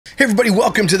Hey everybody,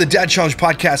 welcome to the Dad Challenge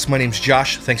podcast. My name's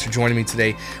Josh. Thanks for joining me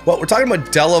today. Well, we're talking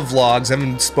about Della vlogs. I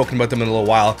haven't spoken about them in a little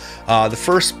while. The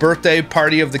first birthday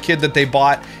party of the kid that they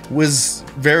bought was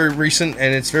very recent,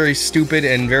 and it's very stupid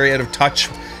and very out of touch.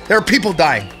 There are people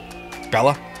dying.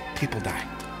 Bella, people dying.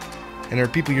 And there are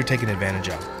people you're taking advantage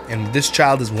of. And this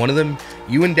child is one of them.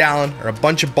 You and Dallin are a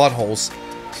bunch of buttholes.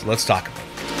 So let's talk about it.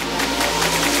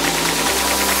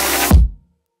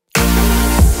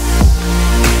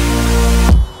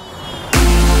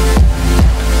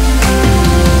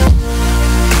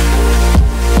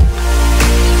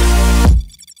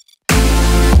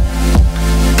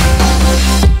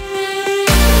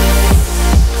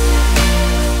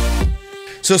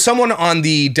 So someone on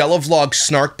the Della Vlog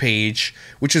Snark page,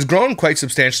 which has grown quite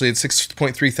substantially at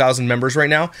 6.3 thousand members right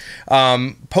now,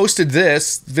 posted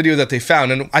this video that they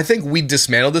found. And I think we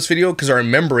dismantled this video because I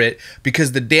remember it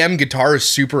because the damn guitar is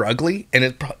super ugly. And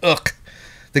it,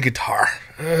 the guitar.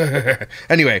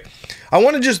 Anyway, I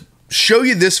want to just show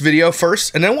you this video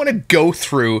first. And then I want to go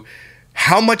through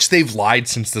how much they've lied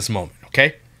since this moment,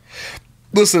 okay?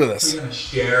 Listen to this. We're going to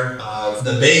share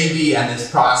the baby and this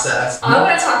process. I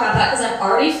want to talk about that because I'm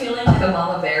already feeling like a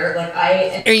mama bear.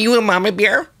 Like Are you a mama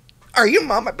bear? Are you a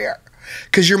mama bear?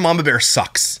 Because your mama bear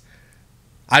sucks.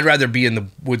 I'd rather be in the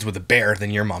woods with a bear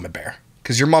than your mama bear.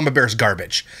 Because your mama bear is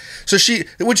garbage. So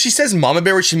when she says mama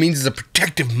bear, what she means is a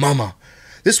protective mama.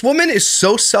 This woman is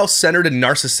so self-centered and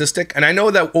narcissistic, and I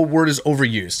know that word is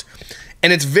overused.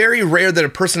 And it's very rare that a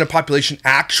person in a population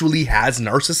actually has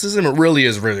narcissism. It really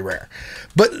is really rare.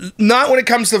 But not when it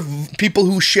comes to people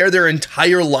who share their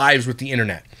entire lives with the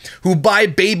internet, who buy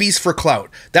babies for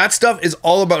clout. That stuff is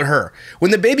all about her.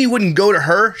 When the baby wouldn't go to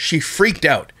her, she freaked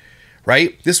out,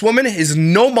 right? This woman is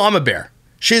no mama bear.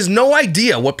 She has no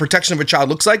idea what protection of a child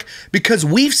looks like because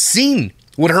we've seen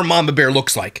what her mama bear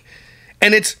looks like.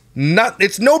 And it's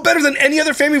no better than any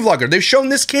other family vlogger. They've shown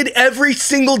this kid every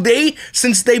single day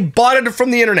since they bought it from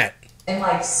the internet. I'm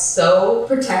like so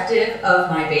protective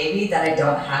of my baby that I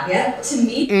don't have yet. To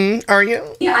me, are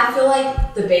you? Yeah, I feel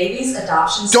like the baby's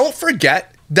adoption Don't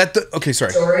forget that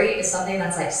story is something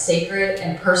that's like sacred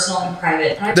and personal and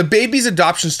private. The baby's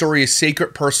adoption story is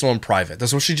sacred, personal, and private.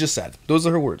 That's what she just said. Those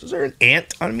are her words. Is there an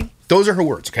ant on me? Those are her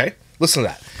words, okay? Listen to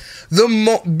that.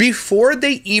 Before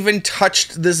they even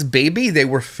touched this baby, they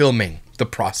were filming the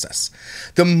process.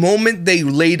 The moment they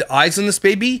laid eyes on this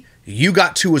baby, you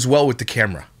got to as well with the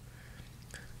camera.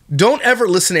 Don't ever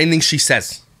listen to anything she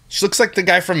says. She looks like the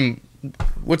guy from,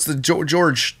 what's the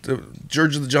George of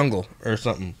the Jungle or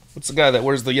something. What's the guy that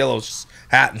wears the yellow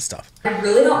hat and stuff? I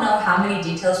really don't know how many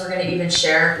details we're going to even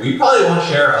share. We probably won't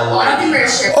share a lot. I don't think we're going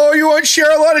to share. Oh, you won't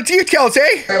share a lot of details,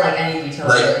 eh? Or like any details.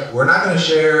 Like, we're not going to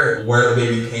share where the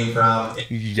baby came from.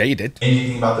 Yeah, you did.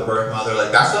 Anything about the birth mother,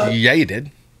 like that stuff. Yeah, you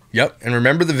did. Yep. And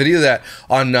remember the video that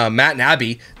on Matt and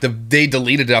Abby, they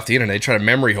deleted it off the internet. They tried to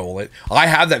memory hole it. I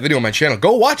have that video on my channel.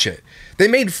 Go watch it. They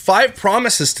made 5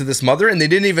 promises to this mother and they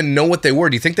didn't even know what they were.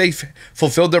 Do you think they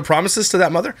fulfilled their promises to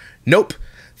that mother? Nope.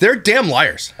 They're damn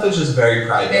liars. It's just very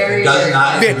private. Very, it does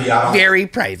not need to be out. Very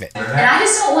private. And I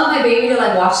just don't want my baby to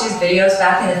like watch these videos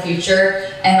back in the future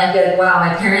and like be like, wow,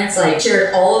 my parents like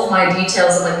shared all of my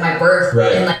details of like my birth.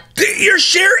 Right. And like You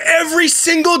share every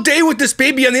single day with this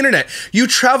baby on the internet. You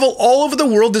travel all over the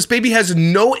world. This baby has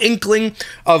no inkling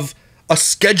of a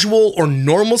schedule or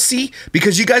normalcy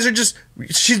because you guys are just,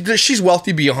 she's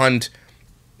wealthy beyond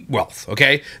wealth,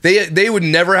 okay? They would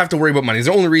never have to worry about money.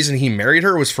 The only reason he married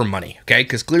her was for money, okay?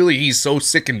 Because clearly he's so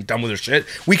sick and done with her shit.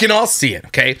 We can all see it,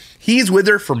 okay? He's with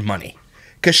her for money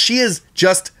because she is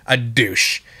just a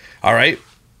douche, all right?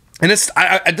 And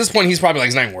at this point, he's probably like,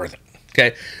 it's not even worth it,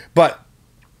 okay? But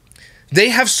they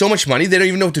have so much money, they don't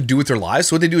even know what to do with their lives.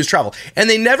 So what they do is travel. And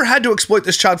they never had to exploit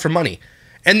this child for money.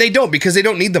 And they don't because they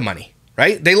don't need the money.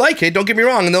 Right? They like it, don't get me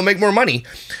wrong, and they'll make more money.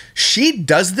 She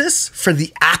does this for the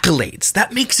accolades.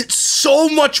 That makes it so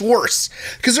much worse.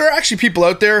 Because there are actually people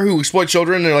out there who exploit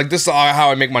children, and they're like, this is how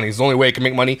I make money. It's the only way I can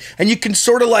make money. And you can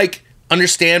sort of like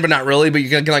understand, but not really, but you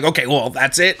can like, okay, well,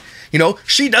 that's it. You know,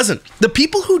 she doesn't. The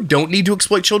people who don't need to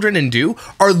exploit children and do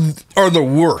are the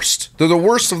worst. They're the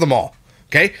worst of them all.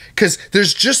 Okay? Because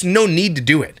there's just no need to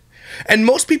do it. And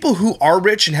most people who are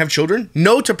rich and have children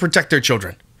know to protect their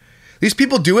children. These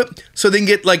people do it so they can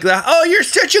get like, oh, you're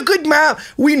such a good mom.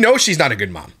 We know she's not a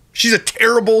good mom. She's a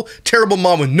terrible, terrible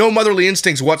mom with no motherly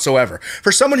instincts whatsoever.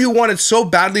 For someone who wanted so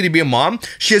badly to be a mom,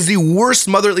 she has the worst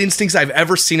motherly instincts I've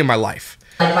ever seen in my life.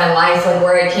 like my life, like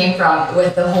where I came from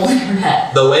with the whole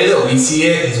internet. The way that we see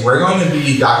it is we're going to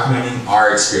be documenting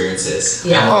our experiences.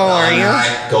 Yeah. And what Oh, are Della and you?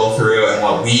 I go through and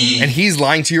what we... And he's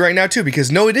lying to you right now too,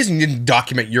 because no, it isn't. You didn't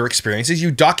document your experiences.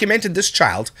 You documented this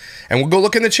child, and we'll go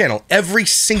look in the channel every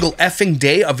single effing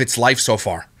day of its life so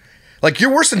far. Like,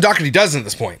 you're worse than Dr. D does at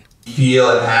this point. feel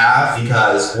and have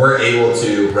because we're able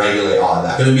to regulate all of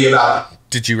that. It's going to be about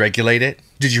Did you regulate it?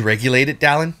 Did you regulate it,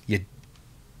 Dallin? You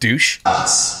douche.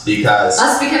 us because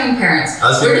Us becoming parents.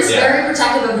 Us We're being- just yeah. very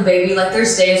protective of the baby. Like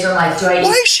there's days where I'm like, do I Why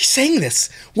eat? is she saying this?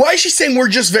 Why is she saying we're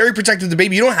just very protective of the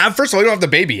baby? You don't have, first of all, you don't have the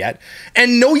baby yet.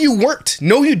 And no, you weren't.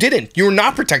 No, you didn't. You were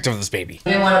not protective of this baby.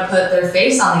 They want to put their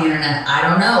face on the internet. I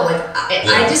don't know. Like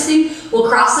I just think we'll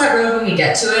cross that road when we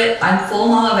get to it. I'm full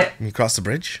mama Can you cross the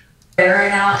bridge? bear right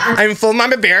now. I'm full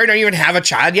mama bear. Don't even have a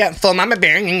child yet. Full mama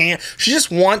bear. She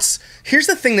just wants. Here's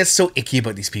the thing that's so icky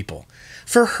about these people.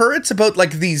 For her, it's about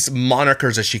like these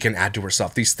monikers that she can add to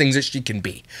herself, these things that she can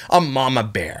be. A mama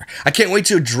bear. I can't wait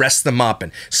to dress them up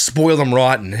and spoil them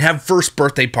rotten and have first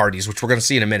birthday parties, which we're going to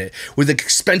see in a minute, with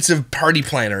expensive party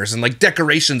planners and like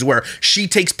decorations where she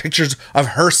takes pictures of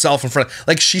herself in front.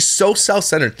 Like she's so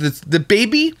self-centered. The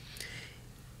baby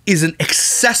is an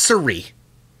accessory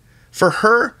for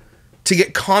her to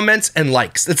get comments and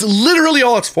likes. That's literally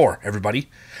all it's for, everybody.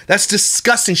 That's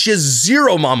disgusting. She has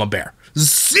zero mama bear.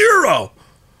 Zero.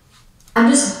 I'm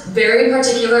just very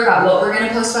particular about what we're going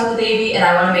to post about the baby, and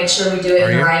I want to make sure we do it Are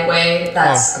in you? the right way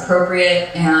that's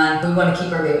appropriate, and we want to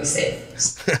keep our baby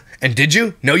safe. And did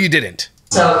you? No, you didn't.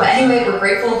 So, but anyway, we're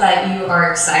grateful that you are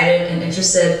excited and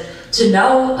interested to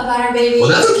know about our baby. well,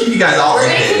 that's what keep you guys all We're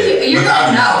gonna keep updated. you, you're Without-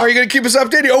 going to know. Are you going to keep us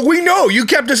updated? Oh, we know. You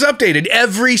kept us updated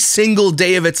every single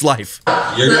day of its life. You're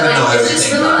But, gonna like, know it's just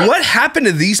everything. really, like, What happened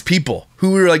to these people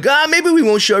who were like, maybe we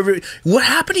won't show every... What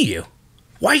happened to you?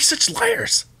 Why such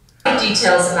liars?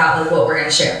 details about like what we're going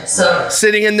to share. So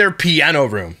Sitting in their piano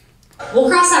room. we'll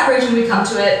cross that bridge when we come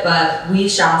to it, but we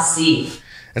shall see.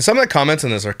 And some of the comments on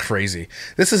this are crazy.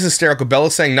 This is hysterical.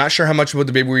 Bella's saying, not sure how much about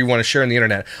the baby we want to share on the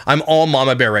internet. I'm all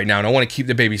mama bear right now, and I want to keep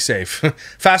the baby safe.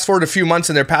 Fast forward a few months,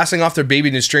 and they're passing off their baby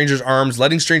into strangers' arms,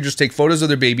 letting strangers take photos of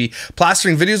their baby,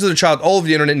 plastering videos of their child all over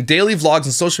the internet, and daily vlogs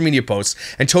and social media posts,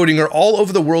 and toting her all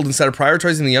over the world instead of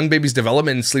prioritizing the young baby's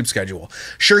development and sleep schedule.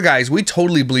 Sure, guys, we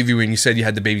totally believe you when you said you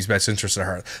had the baby's best interest at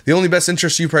heart. The only best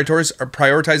interests you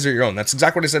prioritize are your own. That's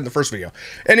exactly what I said in the first video.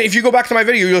 And if you go back to my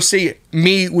video, you'll see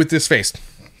me with this face.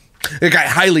 Like, I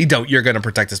highly doubt you're going to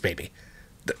protect this baby.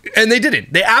 And they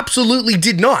didn't. They absolutely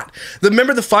did not.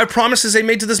 Remember the 5 promises they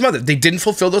made to this mother? They didn't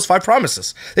fulfill those 5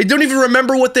 promises. They don't even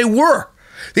remember what they were.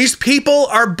 These people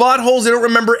are buttholes. They don't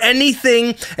remember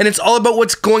anything, and it's all about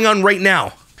what's going on right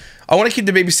now. I want to keep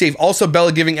the baby safe. Also,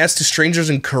 Bella giving S to strangers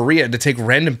in Korea to take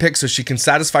random pics so she can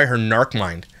satisfy her narc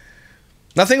mind.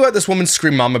 Nothing about this woman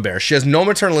scream mama bear. She has no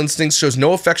maternal instincts, shows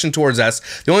no affection towards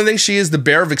S. The only thing she is the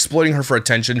bear of exploiting her for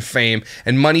attention, fame,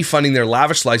 and money funding their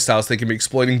lavish lifestyles they can be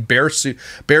exploiting bear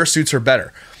suits her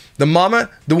better. The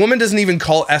woman doesn't even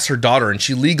call S her daughter, and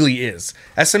she legally is.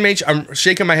 SMH, I'm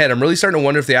shaking my head. I'm really starting to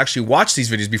wonder if they actually watch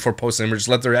these videos before posting them or just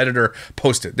let their editor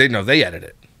post it. They edit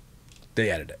it.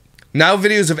 They edit it. Now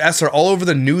videos of S are all over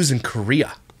the news in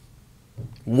Korea.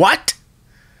 What?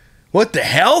 What the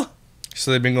hell?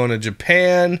 So they've been going to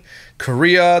Japan,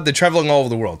 Korea, they're traveling all over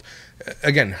the world.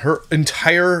 Again, her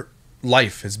entire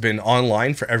life has been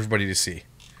online for everybody to see.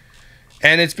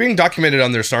 And it's being documented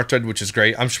on their Snark thread, which is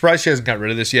great. I'm surprised she hasn't got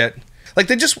rid of this yet. Like,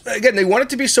 they want it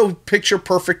to be so picture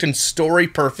perfect and story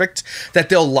perfect that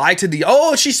they'll lie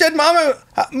to she said mama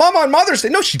on Mother's Day.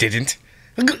 No, she didn't.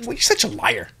 You're such a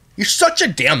liar. You're such a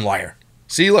damn liar.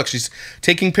 See, look, she's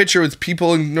taking picture with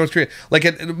people in North Korea. Like,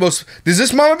 at the most, is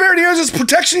this mama bear? Is this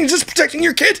protection? Is this protecting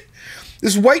your kid?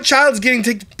 This white child's getting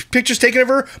pictures taken of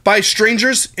her by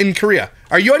strangers in Korea.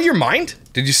 Are you out of your mind?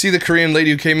 Did you see the Korean lady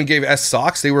who came and gave S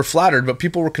socks? They were flattered, but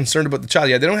people were concerned about the child.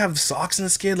 Yeah, they don't have socks in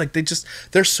this kid. Like,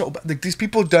 they're so bad. Like, these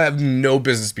people have no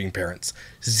business being parents.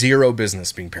 Zero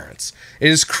business being parents. It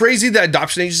is crazy that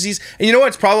adoption agencies, and you know what?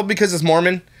 It's probably because it's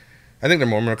Mormon. I think they're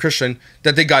Mormon or Christian,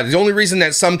 that they got it. The only reason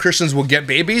that some Christians will get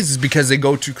babies is because they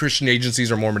go to Christian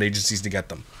agencies or Mormon agencies to get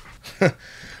them.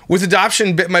 With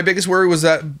adoption, my biggest worry was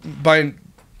that by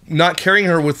not carrying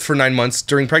her for 9 months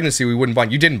during pregnancy, we wouldn't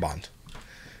bond. You didn't bond.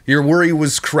 Your worry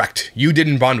was correct. You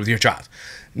didn't bond with your child.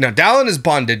 Now, Dallin has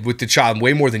bonded with the child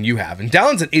way more than you have. And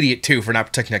Dallin's an idiot, too, for not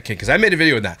protecting that kid, because I made a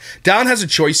video of that. Dallin has a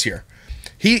choice here.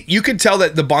 You could tell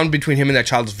that the bond between him and that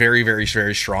child is very, very,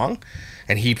 very strong.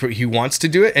 And he wants to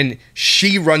do it, and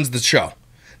she runs the show.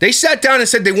 They sat down and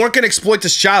said they weren't going to exploit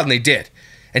this child, and they did.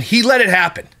 And he let it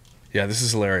happen. Yeah, this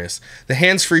is hilarious. The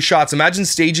hands-free shots. Imagine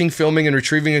staging, filming, and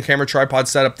retrieving a camera tripod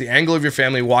setup, the angle of your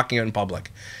family walking out in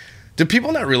public. Do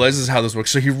people not realize this is how this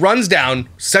works? So he runs down,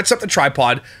 sets up the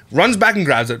tripod, runs back and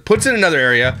grabs it, puts it in another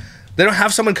area. They don't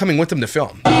have someone coming with them to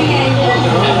film.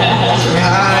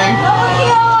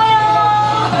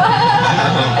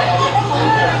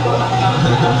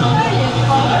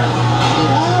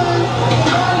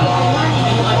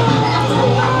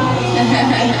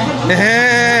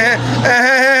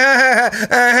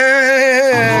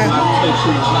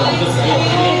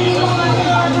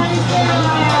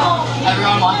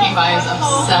 Everyone walking by is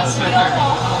obsessed with her.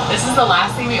 This is the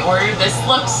last thing we ordered. This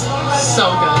looks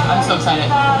so good. I'm so excited.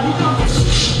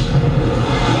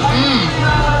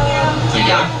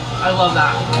 Yeah, I love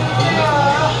that.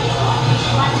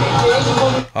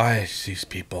 These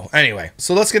people. Anyway,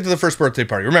 so let's get to the first birthday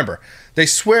party. Remember, they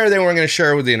swear they weren't going to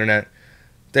share it with the internet.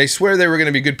 They swear they were going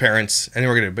to be good parents, and they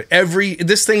were going to. But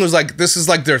this thing was like, this is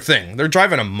like their thing. They're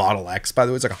driving a Model X, by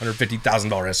the way. It's like a $150,000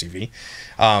 SUV,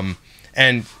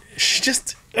 and she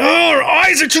just, her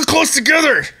eyes are too close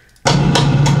together.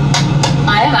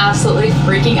 I am absolutely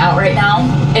freaking out right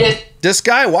now. It is. This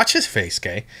guy, watch his face,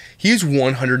 okay? He's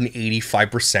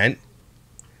 185%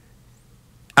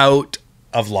 out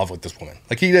of love with this woman.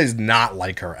 Like, he does not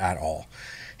like her at all.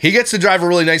 He gets to drive a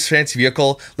really nice fancy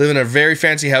vehicle, live in a very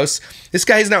fancy house. This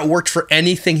guy has not worked for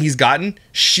anything he's gotten.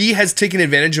 She has taken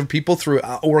advantage of people through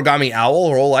Origami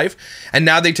Owl her whole life, and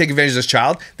now they take advantage of this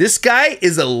child. This guy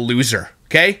is a loser,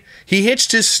 okay? He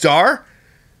hitched his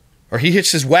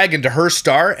wagon to her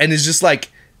star, and is just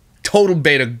like total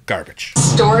beta garbage.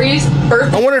 Story's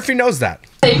birthday I wonder if he knows that.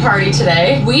 party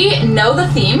today. We know the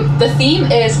theme. The theme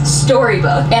is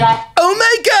storybook, and Oh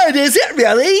my God, is it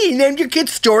really? You named your kid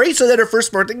Story so that her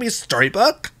first birthday be a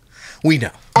storybook? We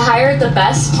know. I hired the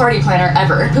best party planner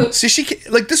ever. Who See,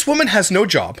 this woman has no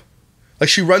job. Like,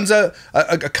 she runs a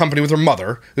company with her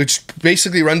mother, which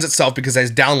basically runs itself because it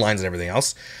has downlines and everything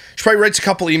else. She probably writes a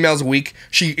couple emails a week.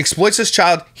 She exploits this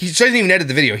child. She doesn't even edit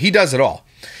the video. He does it all.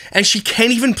 And she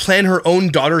can't even plan her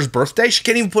own daughter's birthday. She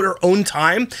can't even put her own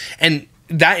time and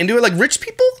that into it. Like, rich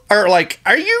people are like,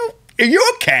 are you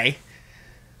okay?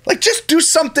 Like, just do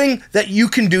something that you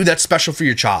can do that's special for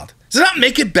your child. Does it not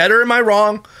make it better? Am I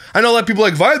wrong? I know a lot of people are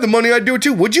like, if I had the money, I'd do it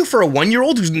too. Would you for a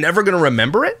 1-year-old who's never going to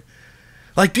remember it?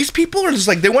 Like, these people are just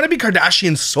like, they want to be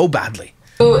Kardashians so badly.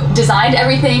 who designed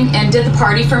everything and did the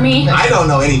party for me. I don't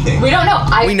know anything. We don't know.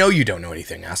 We know you don't know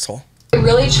anything, asshole. I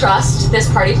really trust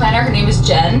this party planner. Her name is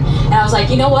Jen. And I was like,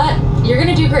 you know what? You're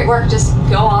going to do great work. Just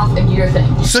go off and do your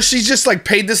thing. So she's just like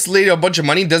paid this lady a bunch of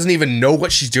money, doesn't even know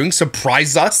what she's doing,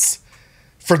 surprise us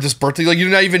for this birthday. Like,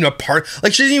 you're not even a part,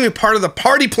 like, she isn't even part of the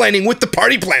party planning with the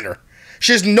party planner.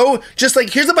 She has no, just like,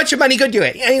 here's a bunch of money, go do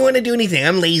it. I don't want to do anything,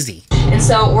 I'm lazy. And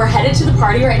so we're headed to the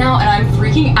party right now and I'm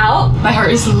freaking out. My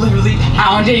heart is literally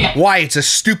pounding Why? It's a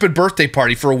stupid birthday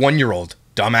party for a 1-year-old,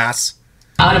 dumbass.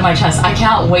 out of my chest. I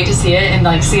cannot wait to see it and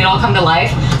like see it all come to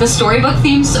life. The storybook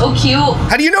theme's so cute.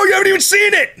 How do you know you haven't even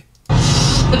seen it?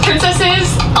 The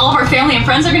princesses, all of our family and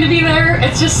friends are going to be there.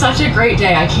 It's just such a great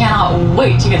day. I cannot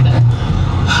wait to get there.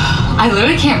 I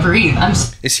literally can't breathe. I'm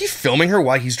Is he filming her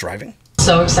while he's driving?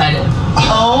 so excited.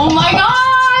 Oh my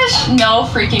gosh! No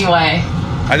freaking way.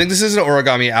 I think this is an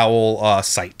Origami Owl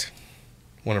site.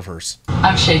 One of hers.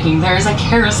 I'm shaking. There's a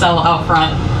carousel out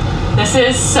front. This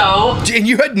is so And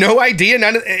you had no idea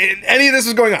any of this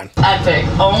was going on? epic.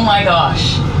 Oh my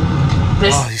gosh.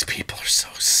 This Oh, these people are so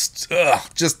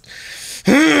just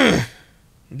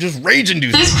rage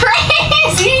inducing. is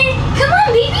crazy. Come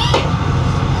on, baby.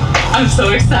 I'm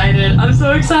so excited. I'm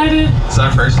so excited. It's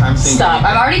our first time seeing Stop.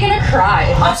 I'm already gonna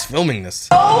cry. Who's filming this?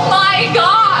 Oh my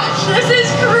gosh. This is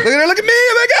crazy. Look at her, look at me,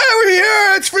 oh my God, we're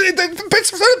here. It's for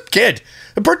the kid.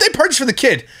 The birthday party's for the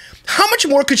kid. How much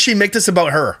more could she make this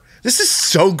about her? This is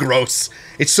so gross.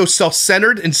 It's so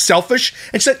self-centered and selfish.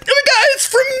 And she's like, oh my God, it's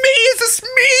for me. Is this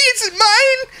me? Is it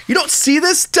mine? You don't see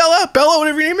this, Della, Bella,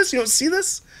 whatever your name is? You don't see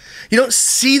this? You don't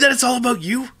see that it's all about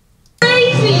you?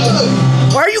 Crazy.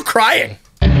 Why are you crying?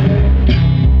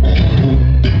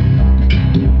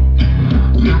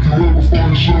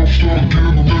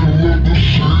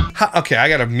 Okay, I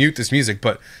gotta mute this music,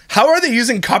 but how are they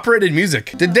using copyrighted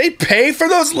music? Did they pay for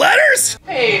those letters?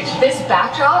 Paige, this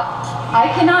backdrop,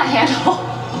 I cannot handle.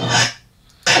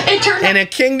 It turned In a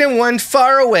kingdom one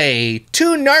far away,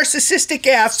 two narcissistic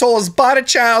assholes bought a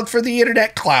child for the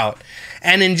internet clout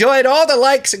and enjoyed all the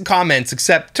likes and comments,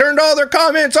 except turned all their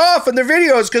comments off in their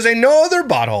videos because they know they're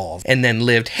buttholes, and then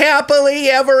lived happily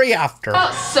ever after.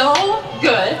 out so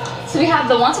good. So we have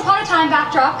the Once Upon a Time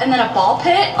backdrop and then a ball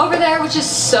pit over there, which is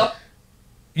so.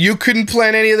 You couldn't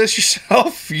plan any of this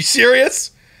yourself? You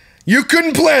serious? You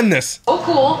couldn't plan this. Oh,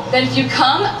 cool. Then if you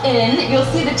come in, you'll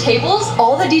see the tables,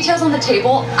 all the details on the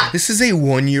table. This is a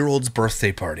 1-year-old's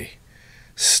birthday party.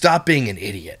 Stop being an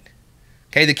idiot.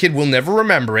 Okay, the kid will never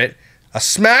remember it. A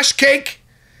smash cake,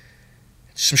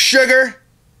 some sugar,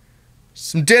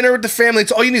 some dinner with the family.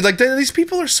 It's all you need. Like, these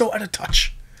people are so out of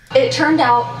touch. It turned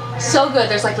out so good.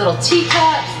 There's like little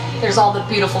teacups. There's all the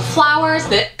beautiful flowers.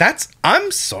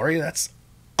 I'm sorry, that's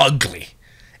ugly.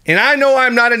 And I know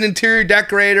I'm not an interior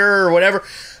decorator or whatever.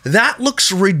 That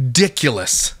looks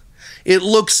ridiculous. It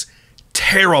looks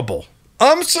terrible.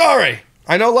 I'm sorry.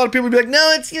 I know a lot of people would be like,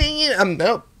 no, it's,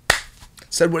 no.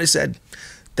 Said what I said.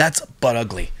 That's butt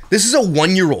ugly. This is a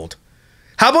 1-year-old.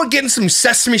 How about getting some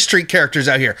Sesame Street characters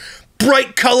out here?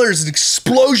 Bright colors and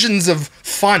explosions of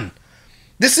fun.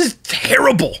 This is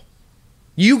terrible.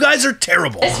 You guys are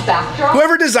terrible. This backdrop.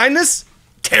 Whoever designed this,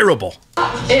 terrible.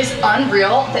 Is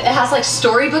unreal. It has like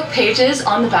storybook pages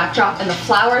on the backdrop and the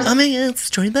flowers. Oh my god,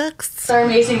 storybooks. They're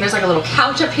amazing. There's like a little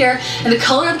couch up here and the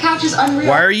color of the couch is unreal.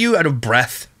 Why are you out of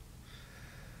breath?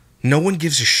 No one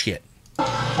gives a shit.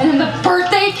 And then the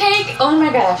birthday cake. Oh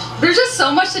my gosh. There's just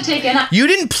so much to take in. You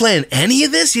didn't plan any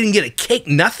of this? You didn't get a cake?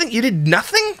 Nothing? You did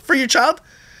nothing for your child?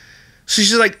 So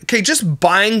she's like, okay, just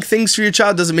buying things for your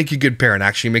child doesn't make you a good parent.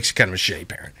 Actually, it makes you kind of a shitty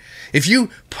parent. If you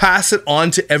pass it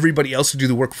on to everybody else to do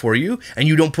the work for you and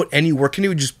you don't put any work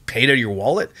into it, just pay it out of your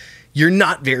wallet, you're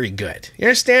not very good. You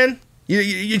understand?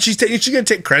 She's going to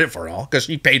take credit for it all because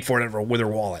she paid for it with her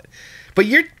wallet. But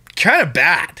you're kind of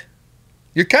bad.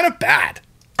 You're kind of bad.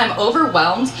 I'm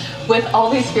overwhelmed with all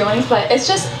these feelings, but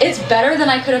it's better than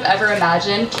I could have ever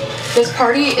imagined. This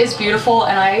party is beautiful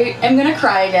and I am gonna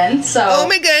cry again, so. Oh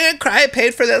my god, I'm gonna cry, I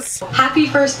paid for this. Happy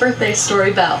first birthday,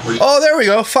 Story Bell. Oh, there we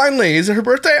go, finally. Is it her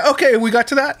birthday? Okay, we got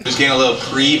to that. Just getting a little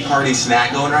pre-party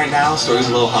snack going right now. Story's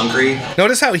a little hungry.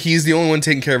 Notice how he's the only one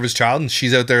taking care of his child and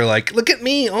she's out there like, look at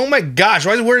me, oh my gosh,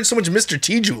 why is he wearing so much Mr.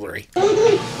 T jewelry?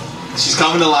 She's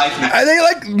coming to life now. Are they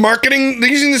like marketing? They're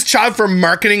using this child for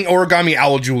marketing origami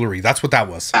owl jewelry. That's what that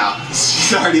was. Now,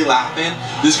 she's already laughing.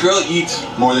 This girl eats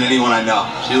more than anyone I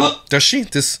know. Does she?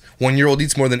 This 1-year-old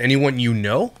eats more than anyone you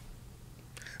know?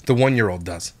 The 1-year-old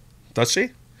does. Does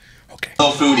she? Okay.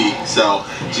 So foodie. So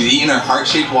she's eating her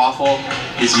heart-shaped waffle,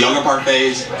 these yogurt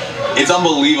parfaits. It's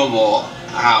unbelievable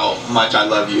how much I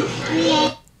love you.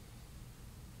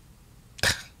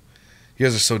 You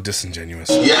guys are so disingenuous.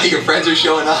 Yeah, your friends are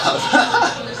showing up.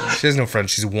 She has no friends.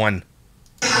 She's 1.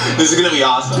 This is gonna be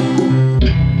awesome.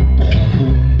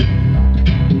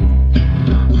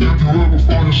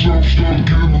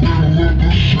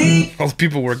 All the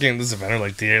people working at this event are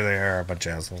like, there they are, a bunch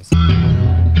of assholes.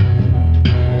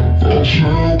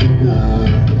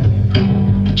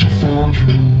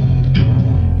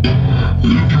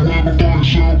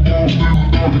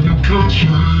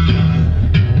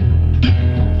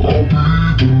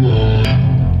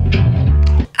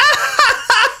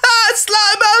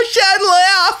 Slow motion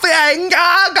laughing,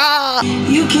 gaga.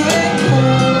 You can't.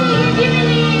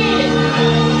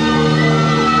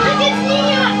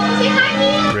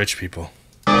 Rich people.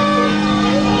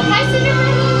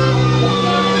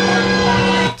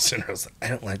 Cinderella's like, I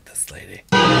don't like this lady.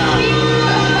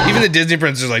 Even the Disney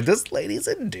princess is like, this lady's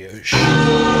a douche.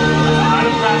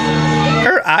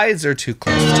 Her eyes are too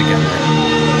close together.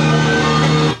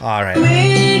 All right.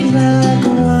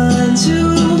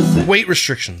 Weight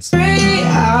restrictions. Okay,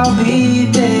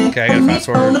 I gotta fast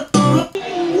forward.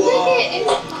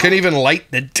 Couldn't even light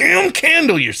the damn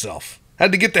candle yourself.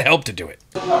 Had to get the help to do it.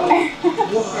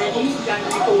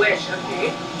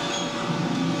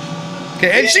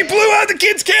 Okay, and she blew out the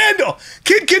kid's candle.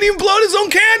 Kid couldn't even blow out his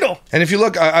own candle. And if you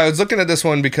look, I was looking at this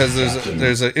one because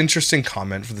there's an interesting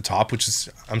comment for the top, which is,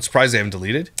 I'm surprised they haven't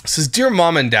deleted. It says, dear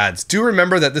mom and dads, do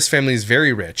remember that this family is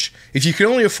very rich. If you can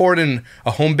only afford a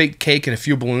home-baked cake and a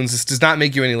few balloons, this does not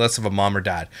make you any less of a mom or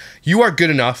dad. You are good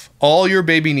enough. All your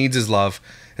baby needs is love.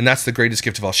 And that's the greatest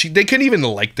gift of all. They couldn't even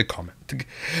like the comment.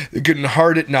 They couldn't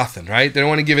heart it, nothing, right? They don't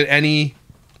want to give it any,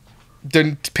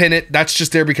 didn't pin it. That's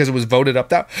just there because it was voted up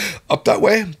that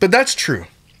way. But that's true,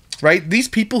 right? These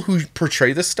people who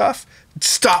portray this stuff,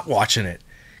 stop watching it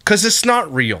because it's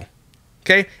not real,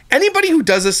 okay? Anybody who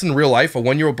does this in real life, a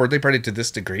 1-year-old birthday party to this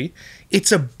degree,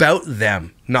 it's about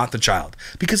them, not the child,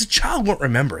 because the child won't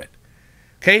remember it,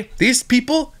 okay? These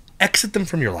people, exit them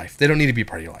from your life. They don't need to be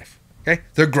part of your life, okay?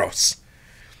 They're gross.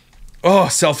 Oh,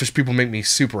 selfish people make me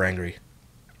super angry.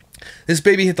 This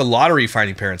baby hit the lottery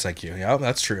finding parents like you. Yeah,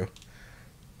 that's true.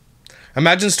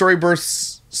 Imagine Story's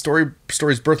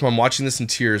birth mom watching this in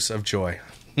tears of joy.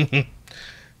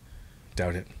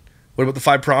 Doubt it. What about the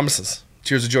 5 promises?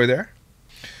 Tears of joy there?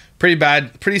 Pretty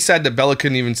bad. Pretty sad that Bella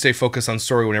couldn't even stay focused on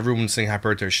story when everyone was saying happy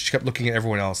birthday. She kept looking at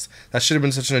everyone else. That should have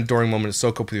been such an adoring moment to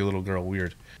soak up with your little girl.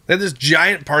 Weird. They had this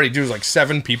giant party. Dude, was like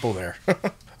 7 people there. All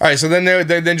right, so then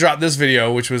they then dropped this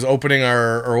video, which was opening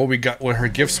our what we got, what her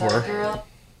gifts were,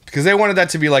 because they wanted that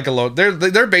to be like a low.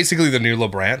 They're basically the new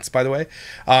LeBrants, by the way,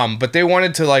 but they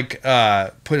wanted to like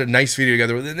put a nice video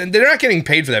together. And they're not getting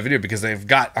paid for that video because they've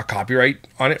got a copyright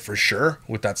on it for sure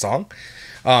with that song,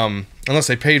 unless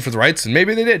they paid for the rights, and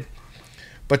maybe they did.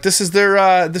 But this is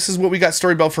their this is what we got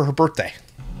Storybell for her birthday.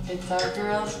 It's our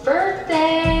girl's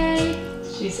birthday.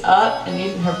 She's up and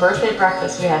eating her birthday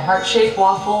breakfast. We had heart-shaped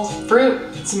waffles,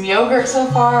 fruit, some yogurt so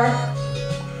far.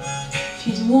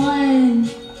 She's 1.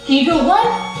 Can you go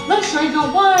 1? Look, Story,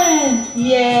 go 1.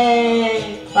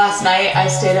 Yay. Last night, I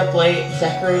stayed up late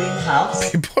decorating the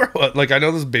house. People are like, I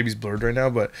know this baby's blurred right now,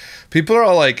 but people are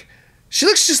all like, she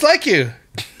looks just like you.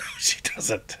 No, she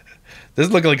doesn't.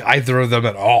 Doesn't look like either of them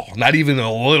at all. Not even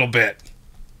a little bit.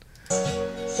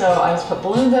 So I just put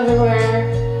balloons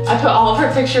everywhere. I put all of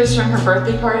her pictures from her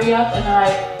birthday party up, and then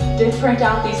I did print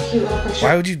out these cute little pictures.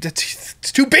 Why would you?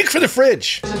 It's too big for the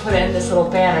fridge. And put it in this little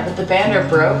banner, but the banner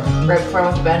broke right before I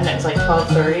went to bed, and it was like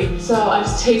 12:30. So I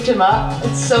just taped them up.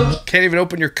 It's so Can't even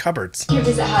open your cupboards. cute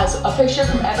because it has a picture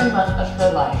from every month of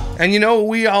her life. And you know,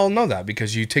 we all know that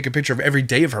because you take a picture of every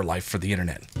day of her life for the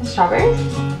internet. Strawberries?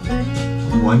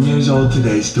 1 year old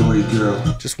today, Story Girl.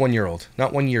 Just 1 year old,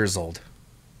 not 1 years old.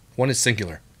 1 is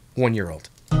singular. 1 year old.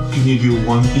 Can you do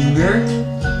 1 finger?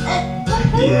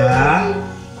 Yeah.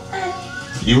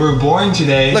 You were born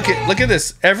today. Look at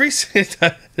this. Every she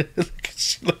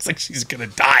looks like she's gonna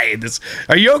die in this.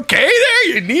 Are you okay there?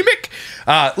 You anemic?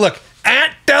 Look,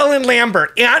 Aunt Belle and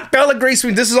Lambert, Aunt Bella Grace.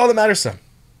 This is all that matters to them.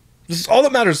 This is all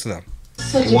that matters to them.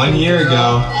 1 year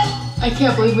ago. I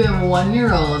can't believe we have a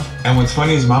 1-year-old. And what's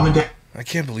funny is Mom and Dad I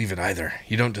can't believe it either.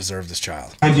 You don't deserve this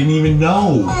child. didn't even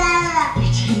know. We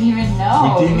didn't even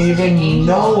know. We didn't even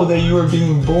know that you were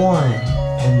being born.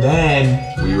 And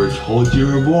then we were told you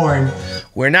were born.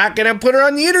 We're not gonna put her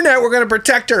on the internet. We're gonna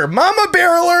protect her. Mama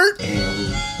Bear alert! And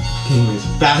we came as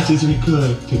fast as we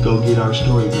could to go get our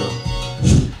Story Girl.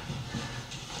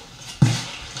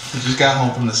 We just got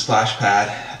home from the splash pad.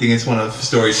 I think it's one of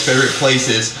Story's favorite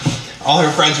places. All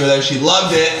her friends were there. She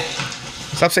loved it.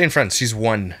 Stop saying friends. She's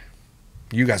 1.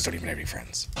 You guys don't even have any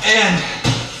friends. And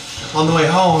on the way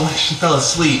home, she fell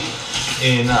asleep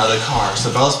in the car.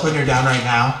 So Bella's putting her down right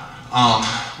now.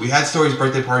 We had Story's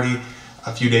birthday party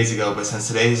a few days ago, but since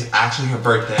today's actually her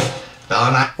birthday, Bella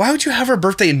and Why would you have her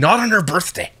birthday not on her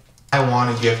birthday? I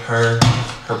want to give her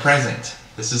her present.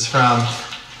 This is from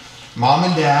Mom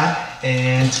and Dad,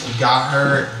 and we got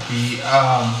her the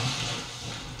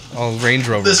Oh, Range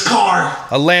Rover. this car.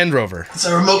 A Land Rover. It's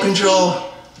a remote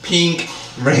control pink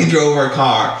Range Rover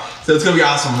car. So it's gonna be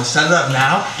awesome. Let's set it up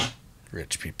now.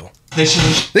 Rich people. Then she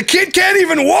The kid can't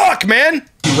even walk, man!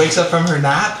 wakes up from her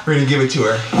nap. We're gonna give it to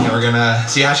her, and we're gonna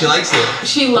see how she likes it.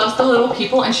 She loves the little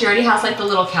people, and she already has like the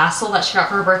little castle that she got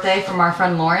for her birthday from our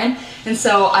friend Lauren. And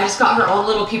so I just got her all the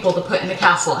little people to put in the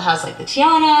castle. It has like the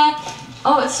Tiana.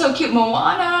 Oh, it's so cute.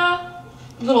 Moana.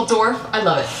 Little dwarf. I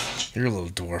love it. You're a little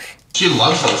dwarf. She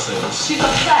loves those things. She's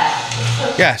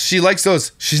upset. Yeah, she likes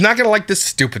those. She's not gonna like this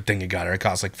stupid thing you got her. It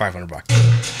costs like $500.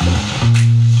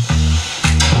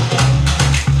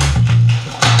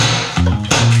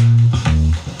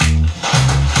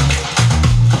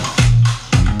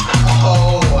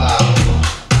 Oh wow.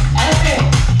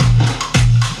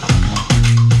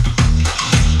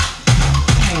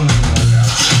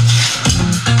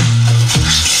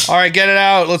 All right, get it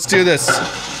out. Let's do this.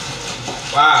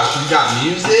 Wow, she's got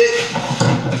music.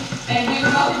 And you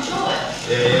remote control it.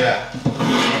 Yeah.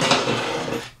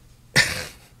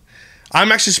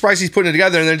 I'm actually surprised he's putting it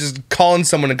together and they're just calling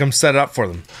someone to come set it up for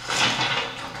them.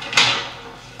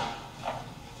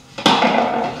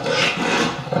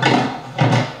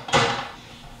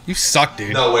 You suck,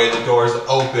 dude. No way, the door's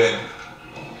open.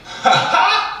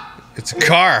 It's a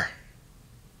car.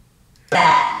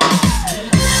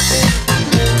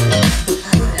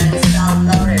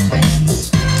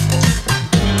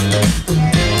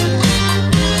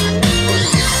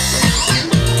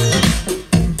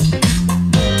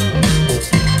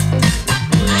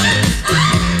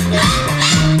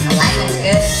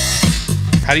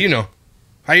 How do you know?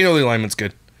 How do you know the alignment's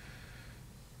good?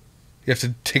 You have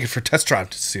to take it for a test drive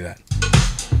to see that.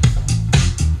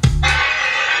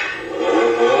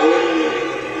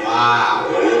 Wow.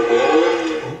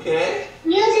 Okay.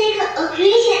 Music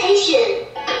appreciation.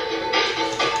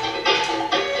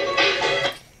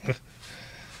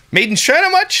 Made in China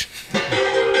much?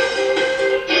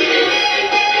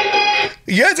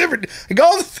 You guys ever, like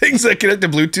all the things that connect to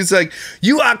Bluetooth, like,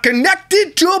 you are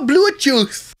connected to a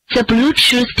Bluetooth. The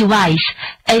Bluetooth device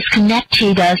is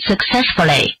connected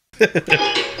successfully.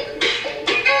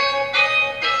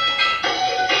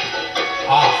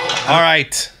 Off. All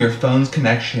right. Your phone's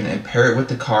connection and pair it with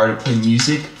the car to play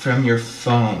music from your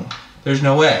phone. There's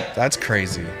no way. That's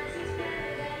crazy.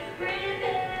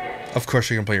 Of course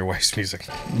you can play your wife's music.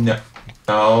 No.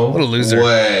 No What a loser.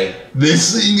 way.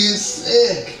 This thing is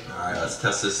sick. Alright, let's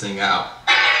test this thing out.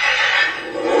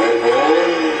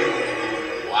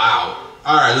 Wow.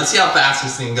 Alright, let's see how fast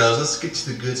this thing goes. Let's get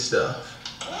to the good stuff.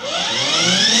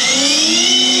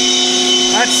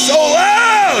 That's so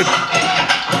loud!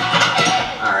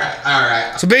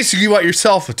 Alright. So basically you bought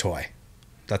yourself a toy.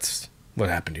 That's what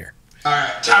happened here.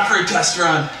 Alright, time for a test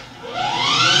run.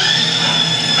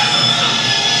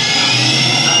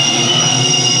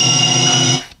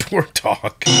 Poor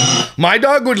dog. My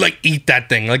dog would like eat that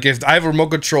thing. Like if I have a remote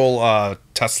control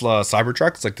Tesla Cybertruck,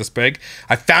 it's like this big.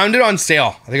 I found it on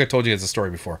sale. I think I told you guys the story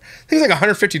before. I think it's like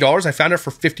 $150. I found it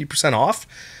for 50% off.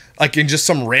 Like in just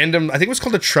some random, I think it was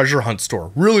called a treasure hunt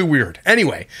store. Really weird.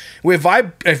 Anyway, if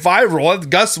I roll it,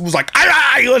 Gus was like,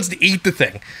 he wants to eat the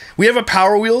thing. We have a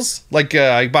Power Wheels. Like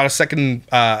I bought a second,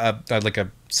 like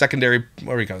a secondary,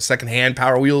 secondhand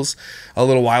Power Wheels a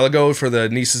little while ago for the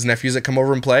nieces and nephews that come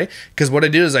over and play. Because what I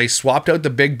did is I swapped out the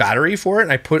big battery for it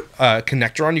and I put a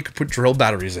connector on. You could put drill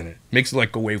batteries in it. Makes it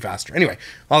like go way faster. Anyway,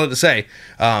 all that to say,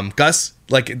 Gus,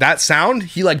 like that sound,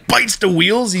 he like bites the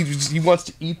wheels. He wants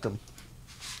to eat them.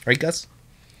 Right, Gus?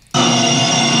 You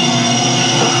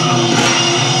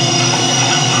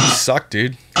suck,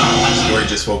 dude. Story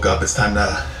just woke up. It's time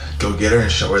to go get her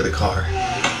and show her the car.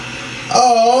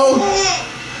 Oh!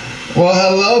 Well,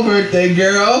 hello, birthday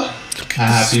girl.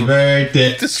 Happy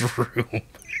birthday. This room.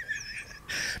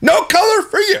 No color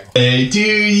for you. Birthday to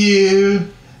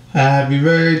you. Happy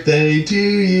birthday to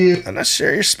you. I'm not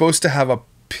sure you're supposed to have a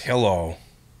pillow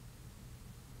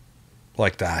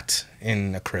like that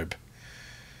in a crib.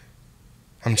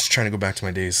 I'm just trying to go back to my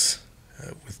days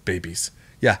with babies.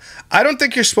 Yeah, I don't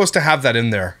think you're supposed to have that in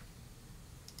there.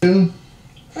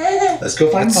 Let's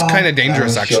go find It's Mom. kind of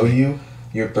dangerous, I'll show actually. you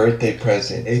your birthday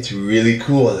present. It's really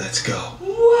cool. Let's go.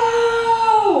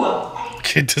 Whoa!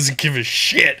 Kid doesn't give a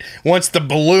shit. Wants the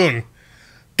balloon.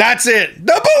 That's it.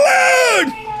 The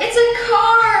balloon! It's a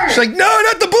car! She's like, no,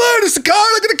 not the balloon. It's the car.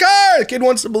 Look at the car. The kid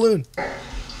wants the balloon.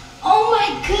 Oh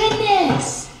my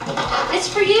goodness! It's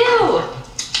for you!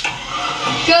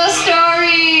 Go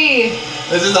Story!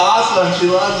 This is awesome. She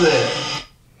loves it.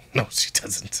 No, she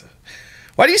doesn't.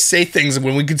 Why do you say things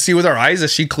when we can see with our eyes that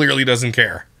she clearly doesn't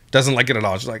care? Doesn't like it at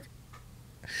all. She's like,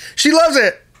 she loves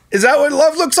it. Is that what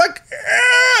love looks like?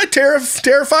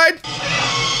 Terrified?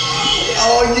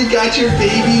 Oh, you got your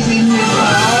babies in your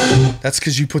car? That's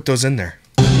because you put those in there.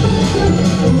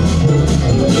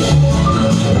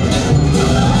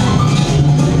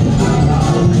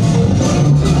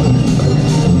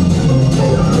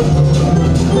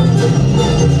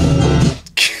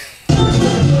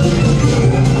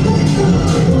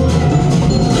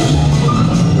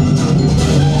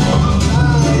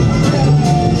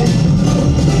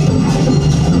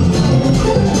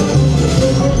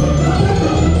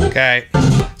 Okay.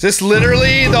 Is this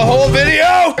literally the whole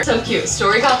video? So cute.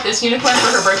 Story got this unicorn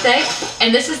for her birthday,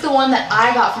 and this is the one that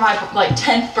I got for my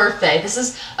 10th birthday. This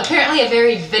is apparently a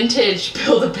very vintage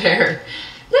Build-A-Bear.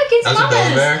 Look, it's That's a Mama's.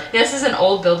 Build-A-Bear? This is an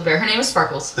old Build-A-Bear. Her name is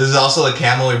Sparkles. This is also the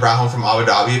camel we brought home from Abu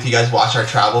Dhabi. If you guys watch our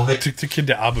travel video. Took the kid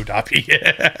to Abu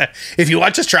Dhabi. If you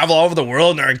watch us travel all over the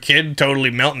world and our kid totally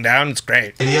melting down, it's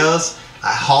great. Videos,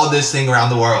 I hauled this thing around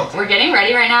the world. We're getting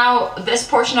ready right now. This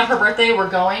portion of her birthday, we're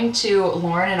going to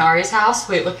Lauren and Ari's house.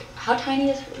 Wait, look, how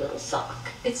tiny is her little sock?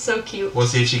 It's so cute. We'll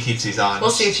see if she keeps these on. We'll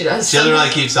see if she does. She doesn't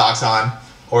really keep socks on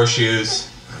or shoes.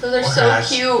 So they're or so hats.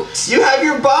 cute. You have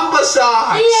your Bumba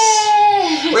socks.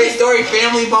 Yay! Wait, Story,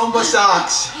 family Bumba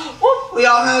socks. We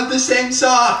all have the same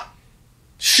sock.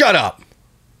 Shut up.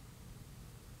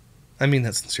 I mean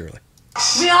that sincerely.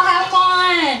 We all have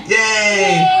fun.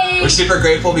 Yay! We're super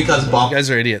grateful because You Bumba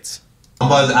guys are idiots.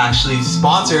 is actually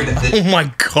sponsored. Oh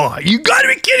my god, you gotta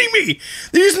be kidding me!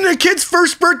 They're using their kid's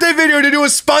first birthday video to do a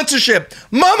sponsorship.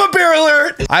 Mama Bear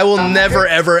alert! I will never,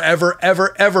 ever, ever,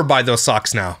 ever, ever buy those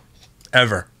socks now.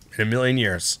 Ever. In a million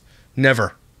years.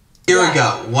 Never.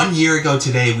 1 year ago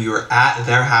today, we were at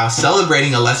their house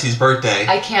celebrating Alessi's birthday,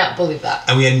 I can't believe that.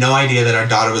 and we had no idea that our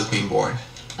daughter was being born.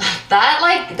 That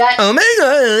Oh my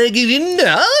god, you didn't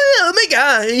know? Oh my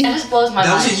god. just blows my That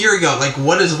mind. was a year ago. Like,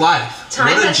 what is life?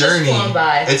 Time what a has just journey. flown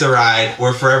by. It's a ride.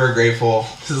 We're forever grateful.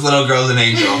 This little girl's an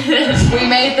angel. We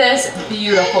made this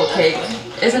beautiful cake.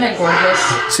 Isn't it gorgeous?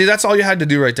 See, that's all you had to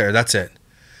do right there. That's it.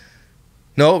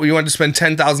 No, you wanted to spend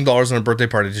 $10,000 on a birthday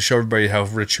party to show everybody how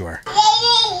rich you are.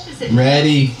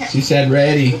 Ready. She said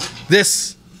ready.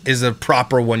 This is a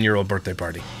proper 1-year-old birthday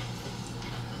party.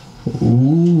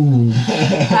 Ooh.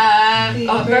 Happy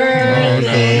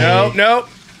birthday. Nope, nope,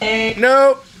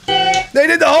 nope. They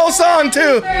did the whole song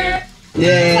too.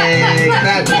 Yay.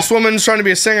 This woman's trying to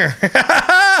be a singer.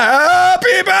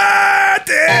 Happy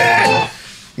birthday!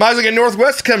 Might as well get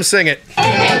Northwest to come sing it.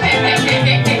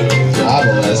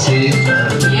 Bravo, Leslie.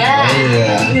 Yeah.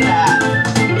 Yeah. Look at that.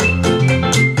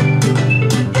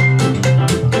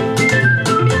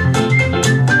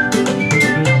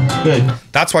 Good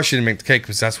That's why she didn't make the cake,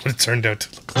 because that's what it turned out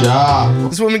to look like. job.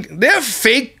 This woman, they have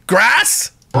fake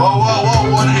grass? Whoa, whoa,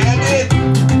 whoa. One-handed.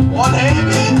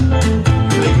 One-handed.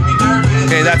 Making me nervous.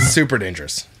 Okay, that's super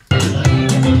dangerous.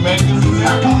 Making me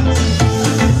nervous.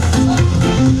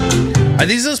 Are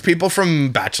these those people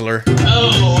from Bachelor?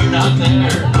 Oh, we're not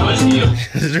there. How is you?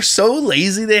 They're so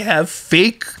lazy they have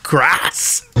fake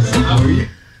grass. How are you?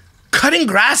 Cutting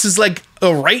grass is like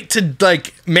a right to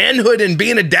like manhood and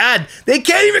being a dad. They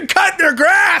can't even cut their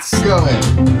grass. Going.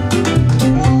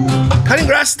 Cutting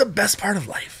grass is the best part of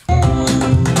life.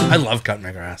 I love cutting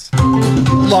my grass.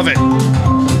 Love it.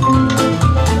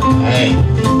 Hey.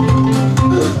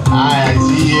 I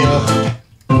see you.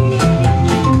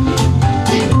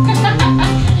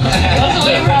 That's the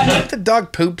way you run it. The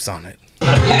dog poops on it.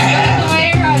 That's the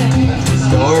way you run it.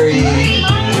 Story.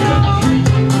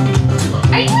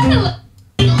 Are you gonna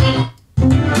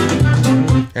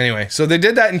Anyway, so they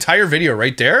did that entire video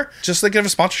right there, just like they have a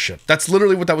sponsorship. That's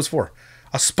literally what that was for.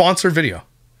 A sponsored video.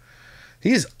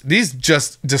 These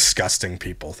just disgusting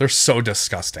people. They're so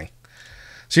disgusting.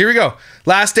 So here we go.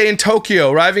 Last day in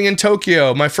Tokyo, arriving in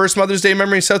Tokyo. My first Mother's Day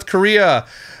memory in South Korea.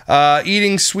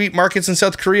 Eating sweet markets in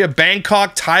South Korea.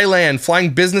 Bangkok, Thailand.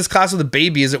 Flying business class with a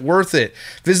baby. Is it worth it?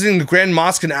 Visiting the Grand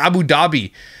Mosque in Abu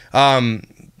Dhabi. And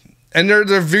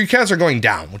their view counts are going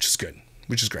down, which is good.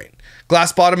 Which is great.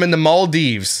 Glass bottom in the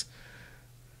Maldives.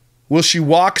 Will she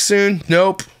walk soon?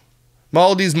 Nope.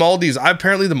 Maldives.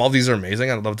 Apparently the Maldives are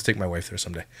amazing. I'd love to take my wife there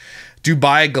someday.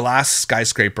 Dubai glass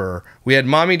skyscraper. We had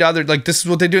mommy, daughter. Like, this is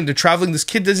what they do. They're traveling. This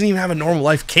kid doesn't even have a normal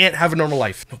life. Can't have a normal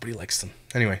life. Nobody likes them.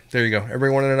 Anyway, there you go.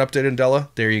 Everybody wanted an update on Della?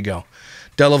 There you go.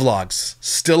 Della vlogs.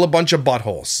 Still a bunch of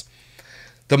buttholes.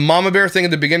 The mama bear thing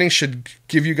at the beginning should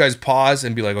give you guys pause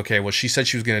and be like, okay, well, she said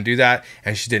she was going to do that,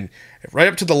 and she didn't. Right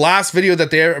up to the last video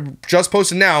that they just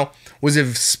posted now was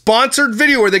a sponsored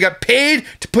video where they got paid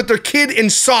to put their kid in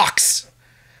socks.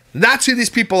 That's who these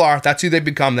people are. That's who they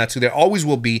become. That's who they always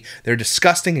will be. They're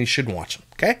disgusting, and you shouldn't watch them.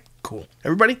 Okay? Cool.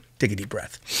 Everybody, take a deep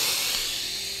breath.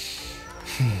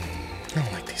 I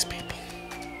don't like these people.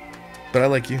 But I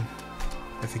like you.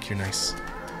 I think you're nice.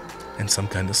 And some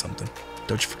kind of something.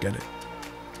 Don't you forget it.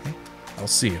 Okay? I'll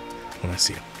see you when I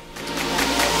see you.